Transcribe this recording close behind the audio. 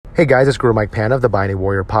Hey guys, it's Guru Mike Panna of the Binding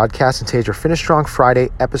Warrior podcast, and today's your Finish Strong Friday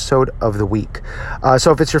episode of the week.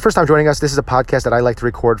 So if it's your first time joining us, this is a podcast that I like to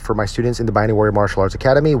record for my students in the Binding Warrior Martial Arts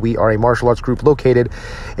Academy. We are a martial arts group located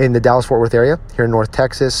in the Dallas-Fort Worth area here in North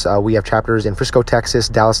Texas. We have chapters in Frisco, Texas,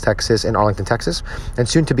 Dallas, Texas, and Arlington, Texas, and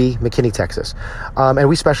soon to be McKinney, Texas. And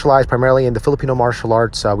we specialize primarily in the Filipino martial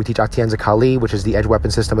arts. We teach Atienza Kali, which is the edge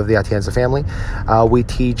weapon system of the Atienza family. We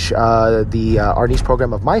teach the Arnis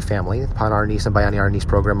program of my family, Pan Arnis and Bayani Arnis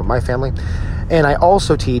program of my family. And I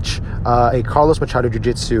also teach a Carlos Machado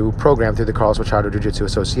Jiu-Jitsu program through the Carlos Machado Jiu-Jitsu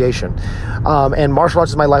Association. And martial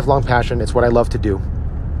arts is my lifelong passion. It's what I love to do.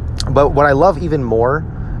 But what I love even more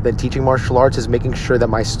than teaching martial arts is making sure that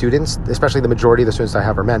my students, especially the majority of the students I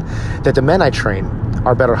have are men, that the men I train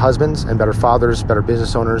are better husbands and better fathers, better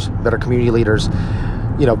business owners, better community leaders,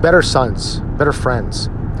 better sons, better friends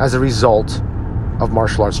as a result of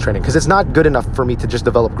martial arts training. Because it's not good enough for me to just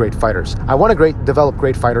develop great fighters. I want to develop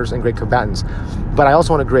great fighters and great combatants, but I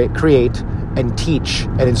also want to create and teach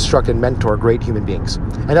and instruct and mentor great human beings.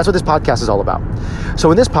 And that's what this podcast is all about.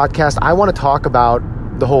 So in this podcast, I want to talk about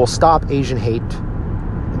the whole Stop Asian Hate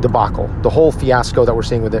debacle, the whole fiasco that we're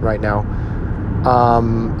seeing with it right now,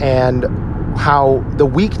 and how the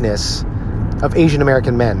weakness of Asian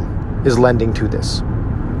American men is lending to this.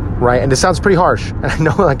 Right? And this sounds pretty harsh. And I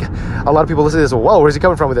know like a lot of people listen to this, whoa, where's he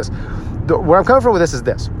coming from with this? Where I'm coming from with this is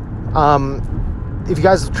this. If you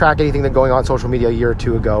guys track anything that's going on social media a year or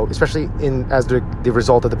two ago, especially as the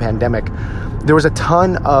result of the pandemic, there was a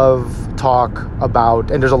ton of talk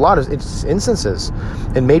about, and there's a lot of instances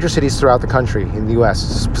in major cities throughout the country in the U.S.,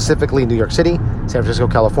 specifically New York City, San Francisco,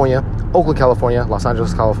 California, Oakland, California, Los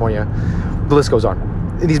Angeles, California, the list goes on.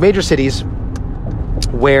 In these major cities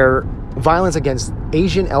where violence against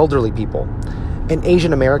Asian elderly people and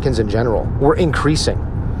Asian Americans in general were increasing,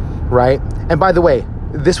 right? And by the way,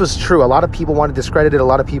 this was true. A lot of people wanted to discredit it. A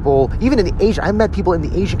lot of people, even in the Asian, I met people in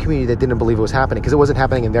the Asian community that didn't believe it was happening because it wasn't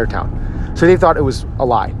happening in their town. So they thought it was a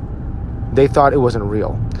lie. They thought it wasn't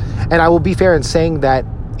real. And I will be fair in saying that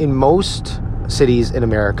in most cities in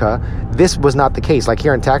America, this was not the case. Like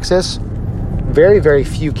here in Texas, very, very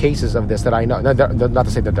few cases of this that I know. Not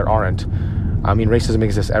to say that there aren't. I mean, racism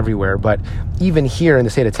exists everywhere, but even here in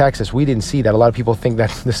the state of Texas, we didn't see that. A lot of people think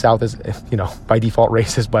that the South is, by default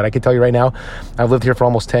racist, but I can tell you right now, I've lived here for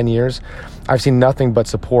almost 10 years. I've seen nothing but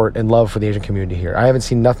support and love for the Asian community here. I haven't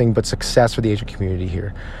seen nothing but success for the Asian community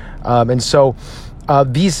here. And so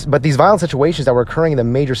these violent situations that were occurring in the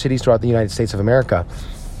major cities throughout the United States of America,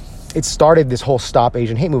 it started this whole Stop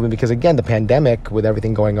Asian Hate movement because, again, the pandemic, with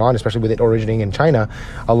everything going on, especially with it originating in China,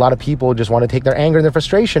 a lot of people just want to take their anger and their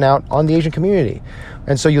frustration out on the Asian community.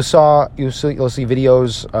 And so you'll see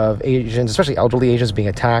videos of Asians, especially elderly Asians, being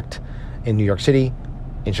attacked in New York City,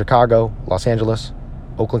 in Chicago, Los Angeles,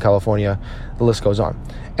 Oakland, California. The list goes on.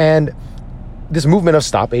 And this movement of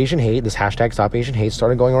Stop Asian Hate, this hashtag Stop Asian Hate,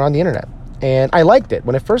 started going around the internet. And I liked it.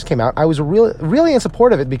 When it first came out, I was really in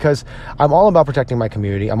support of it because I'm all about protecting my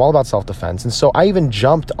community. I'm all about self-defense. And so I even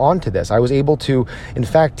jumped onto this. I was able to, in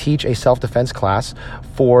fact, teach a self-defense class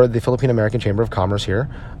for the Philippine American Chamber of Commerce here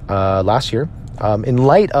last year in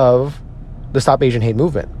light of the Stop Asian Hate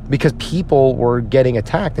movement because people were getting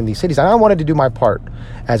attacked in these cities. And I wanted to do my part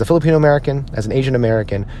as a Filipino American, as an Asian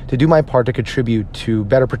American, to do my part to contribute to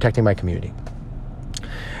better protecting my community.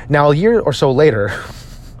 Now, a year or so later,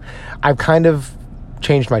 I've kind of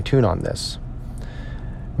changed my tune on this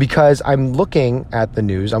because I'm looking at the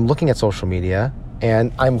news, I'm looking at social media,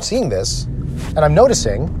 and I'm seeing this, and I'm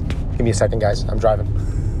noticing, give me a second, guys, I'm driving.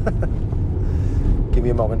 Give me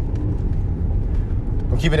a moment.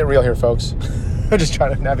 I'm keeping it real here, folks. I'm just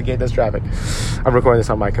trying to navigate this traffic. I'm recording this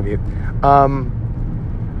on my commute.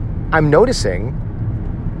 I'm noticing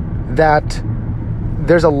that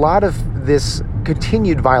there's a lot of this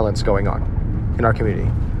continued violence going on in our community.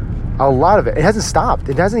 A lot of it. It hasn't stopped.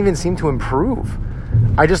 It doesn't even seem to improve.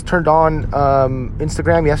 I just turned on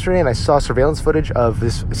Instagram yesterday and I saw surveillance footage of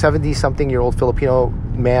this 70-something-year-old Filipino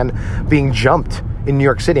man being jumped in New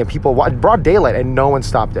York City, and people broad daylight, and no one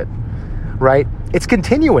stopped it. Right? It's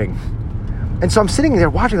continuing. And so I'm sitting there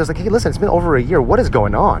watching this like, hey, listen, it's been over a year. What is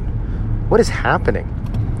going on? What is happening?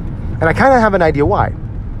 And I kind of have an idea why.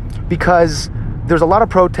 Because there's a lot of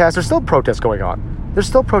protests. There's still protests going on.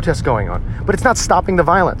 But it's not stopping the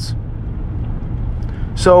violence.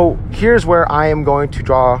 So here's where I am going to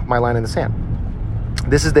draw my line in the sand.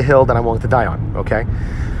 This is the hill that I'm willing to die on, okay?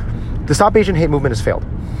 The Stop Asian Hate movement has failed.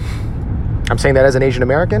 I'm saying that as an Asian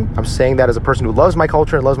American. I'm saying that as a person who loves my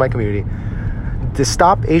culture and loves my community. The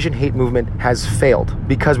Stop Asian Hate movement has failed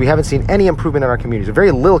because we haven't seen any improvement in our communities, or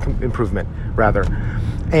very little improvement, rather.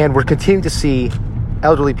 And we're continuing to see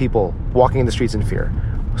elderly people walking in the streets in fear.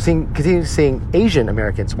 continue seeing Asian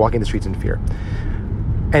Americans walking the streets in fear.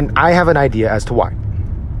 And I have an idea as to why.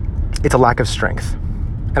 It's a lack of strength.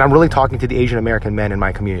 And I'm really talking to the Asian American men in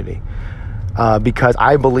my community because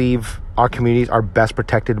I believe our communities are best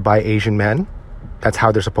protected by Asian men. That's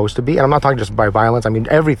how they're supposed to be. And I'm not talking just by violence. I mean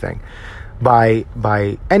everything. By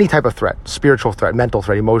any type of threat, spiritual threat, mental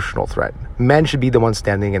threat, emotional threat. Men should be the ones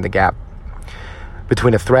standing in the gap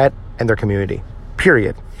between a threat and their community.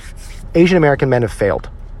 Period. Asian American men have failed.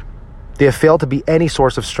 They have failed to be any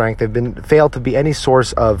source of strength. They've failed to be any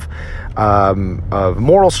source of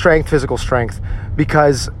moral strength, physical strength,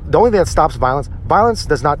 because the only thing that stops violence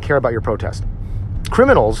does not care about your protest.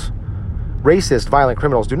 Criminals, racist, violent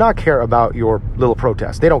criminals, do not care about your little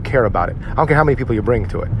protest. They don't care about it. I don't care how many people you bring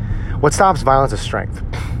to it. What stops violence is strength.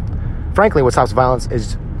 Frankly, what stops violence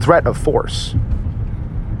is threat of force.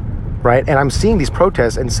 Right? And I'm seeing these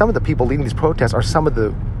protests, and some of the people leading these protests are some of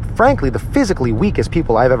the, frankly, the physically weakest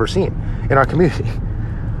people I've ever seen in our community.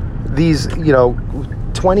 These,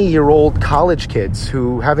 20-year-old college kids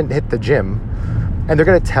who haven't hit the gym, and they're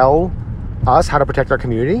going to tell us how to protect our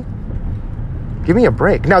community? Give me a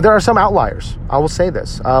break. Now, there are some outliers. I will say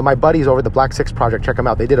this. My buddies over at the Black Six Project, check them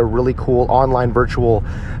out. They did a really cool online virtual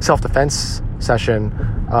self-defense session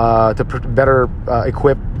to better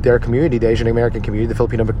equip their community, the Asian American community, the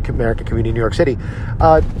Filipino American community in New York City,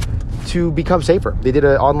 to become safer. They did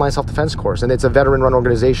an online self-defense course, and it's a veteran-run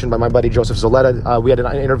organization by my buddy Joseph Zoletta. We had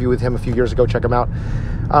an interview with him a few years ago. Check him out.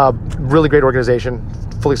 Really great organization.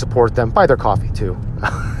 Fully support them. Buy their coffee, too.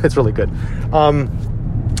 It's really good.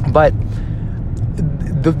 But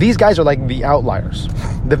these guys are like the outliers.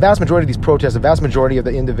 The vast majority of these protests, the vast majority of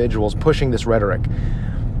the individuals pushing this rhetoric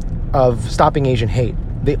of stopping Asian hate,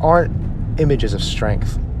 they aren't images of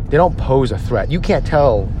strength. They don't pose a threat. You can't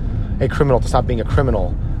tell a criminal to stop being a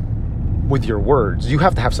criminal with your words. You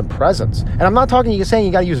have to have some presence. And I'm not saying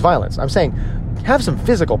you got to use violence. I'm saying have some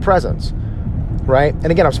physical presence, right?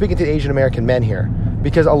 And again, I'm speaking to Asian American men here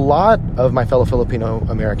because a lot of my fellow Filipino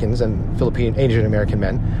Americans and Asian American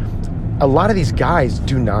men, a lot of these guys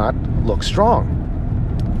do not look strong.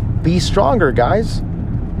 Be stronger, guys.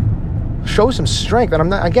 Show some strength.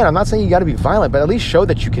 And I'm not saying you got to be violent, but at least show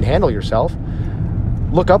that you can handle yourself.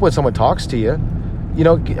 Look up when someone talks to you.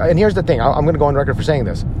 And here's the thing. I'm going to go on record for saying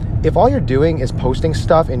this. If all you're doing is posting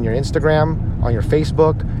stuff in your Instagram, on your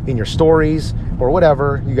Facebook, in your stories, or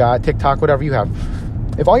whatever you got, TikTok, whatever you have.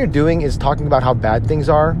 If all you're doing is talking about how bad things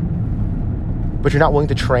are, but you're not willing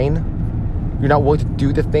to train, you're not willing to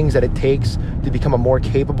do the things that it takes to become a more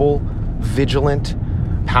capable, vigilant,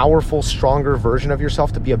 powerful, stronger version of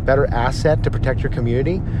yourself, to be a better asset to protect your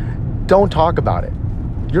community, don't talk about it.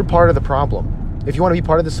 You're part of the problem. If you want to be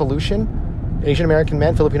part of the solution, Asian American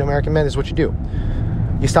men, Filipino American men, this is what you do.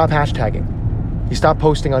 You stop hashtagging. You stop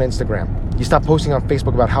posting on Instagram. You stop posting on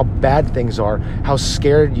Facebook about how bad things are, how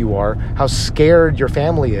scared you are, how scared your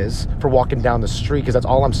family is for walking down the street, because that's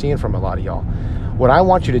all I'm seeing from a lot of y'all. What I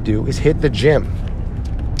want you to do is hit the gym.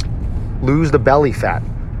 Lose the belly fat.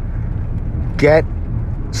 Get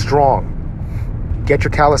strong. Get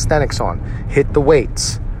your calisthenics on. Hit the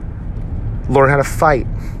weights. Learn how to fight.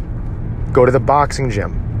 Go to the boxing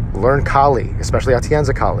gym. Learn Kali, especially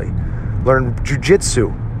Atienza Kali. Learn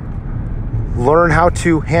jiu-jitsu. Learn how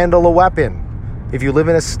to handle a weapon. If you live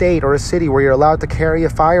in a state or a city where you're allowed to carry a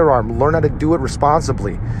firearm, learn how to do it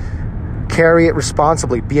responsibly. Carry it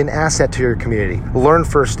responsibly. Be an asset to your community. Learn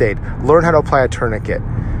first aid. Learn how to apply a tourniquet.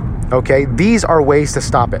 Okay? These are ways to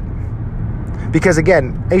stop it. Because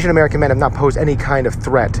again, Asian American men have not posed any kind of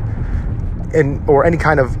threat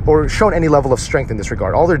or shown any level of strength in this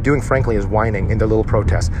regard. All they're doing, frankly, is whining in their little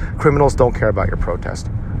protests. Criminals don't care about your protest.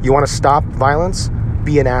 You want to stop violence?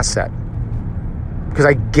 Be an asset. Because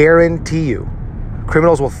I guarantee you,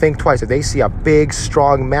 criminals will think twice if they see a big,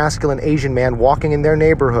 strong, masculine Asian man walking in their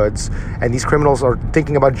neighborhoods, and these criminals are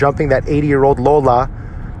thinking about jumping that 80-year-old Lola,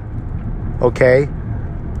 okay?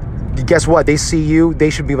 Guess what? They see you, they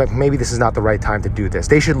should be like, maybe this is not the right time to do this.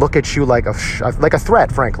 They should look at you like a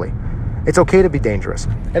threat, frankly. It's okay to be dangerous.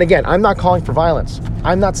 And again, I'm not calling for violence.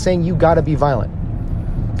 I'm not saying you gotta be violent.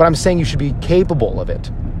 But I'm saying you should be capable of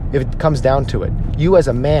it. If it comes down to it, you as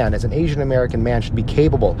a man, as an Asian American man, should be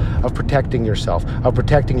capable of protecting yourself, of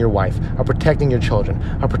protecting your wife, of protecting your children,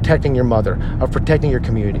 of protecting your mother, of protecting your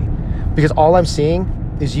community. Because all I'm seeing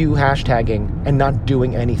is you hashtagging and not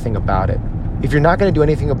doing anything about it. If you're not going to do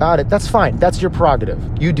anything about it, that's fine. That's your prerogative.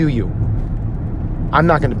 You do you. I'm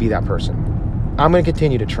not going to be that person. I'm going to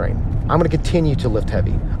continue to train. I'm going to continue to lift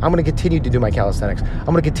heavy. I'm going to continue to do my calisthenics. I'm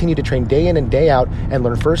going to continue to train day in and day out and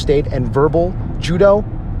learn first aid and verbal judo,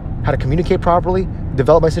 how to communicate properly,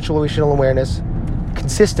 develop my situational awareness,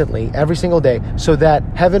 consistently every single day so that,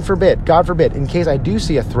 heaven forbid, God forbid, in case I do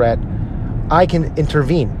see a threat, I can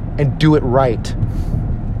intervene and do it right.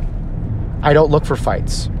 I don't look for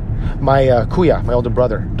fights. My kuya, my older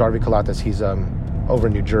brother, Darby Kalatas, he's over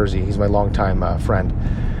in New Jersey. He's my longtime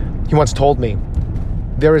friend. He once told me,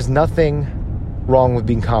 there is nothing wrong with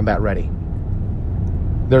being combat ready.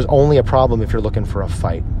 There's only a problem if you're looking for a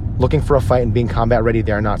fight. Looking for a fight and being combat ready,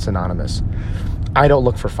 they are not synonymous. I don't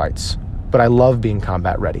look for fights, but I love being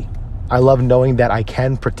combat ready. I love knowing that I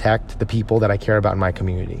can protect the people that I care about in my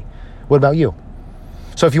community. What about you?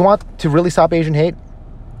 So if you want to really stop Asian hate,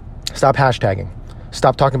 stop hashtagging.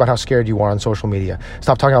 Stop talking about how scared you are on social media.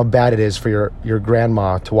 Stop talking how bad it is for your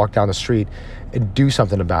grandma to walk down the street, and do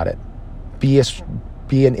something about it.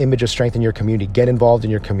 Be an image of strength in your community. Get involved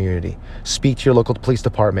in your community. Speak to your local police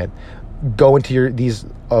department. Go into these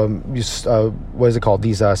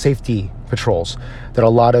safety patrols that a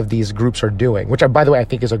lot of these groups are doing, which, by the way, I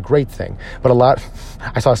think is a great thing. But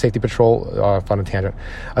I saw a safety patrol, on a tangent,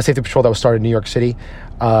 a safety patrol that was started in New York City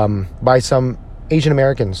by some Asian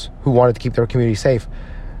Americans who wanted to keep their community safe.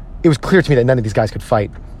 It was clear to me that none of these guys could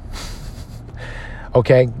fight.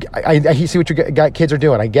 Okay? I see what your kids are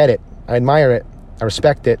doing. I get it. I admire it. I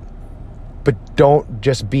respect it. But don't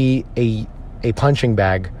just be a punching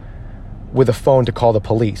bag with a phone to call the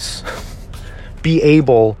police. Be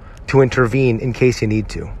able to intervene in case you need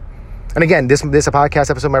to. And again, this a podcast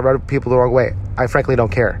episode might rub people the wrong way. I frankly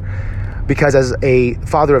don't care. Because as a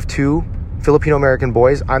father of two Filipino American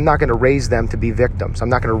boys, I'm not going to raise them to be victims. I'm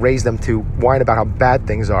not going to raise them to whine about how bad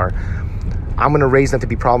things are. I'm going to raise them to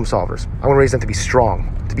be problem solvers. I'm going to raise them to be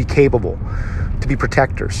strong, to be capable, to be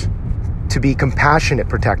protectors, to be compassionate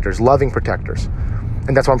protectors, loving protectors.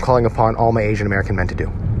 And that's what I'm calling upon all my Asian American men to do.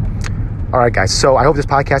 All right, guys. So I hope this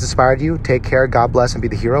podcast inspired you. Take care. God bless, and be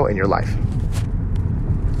the hero in your life.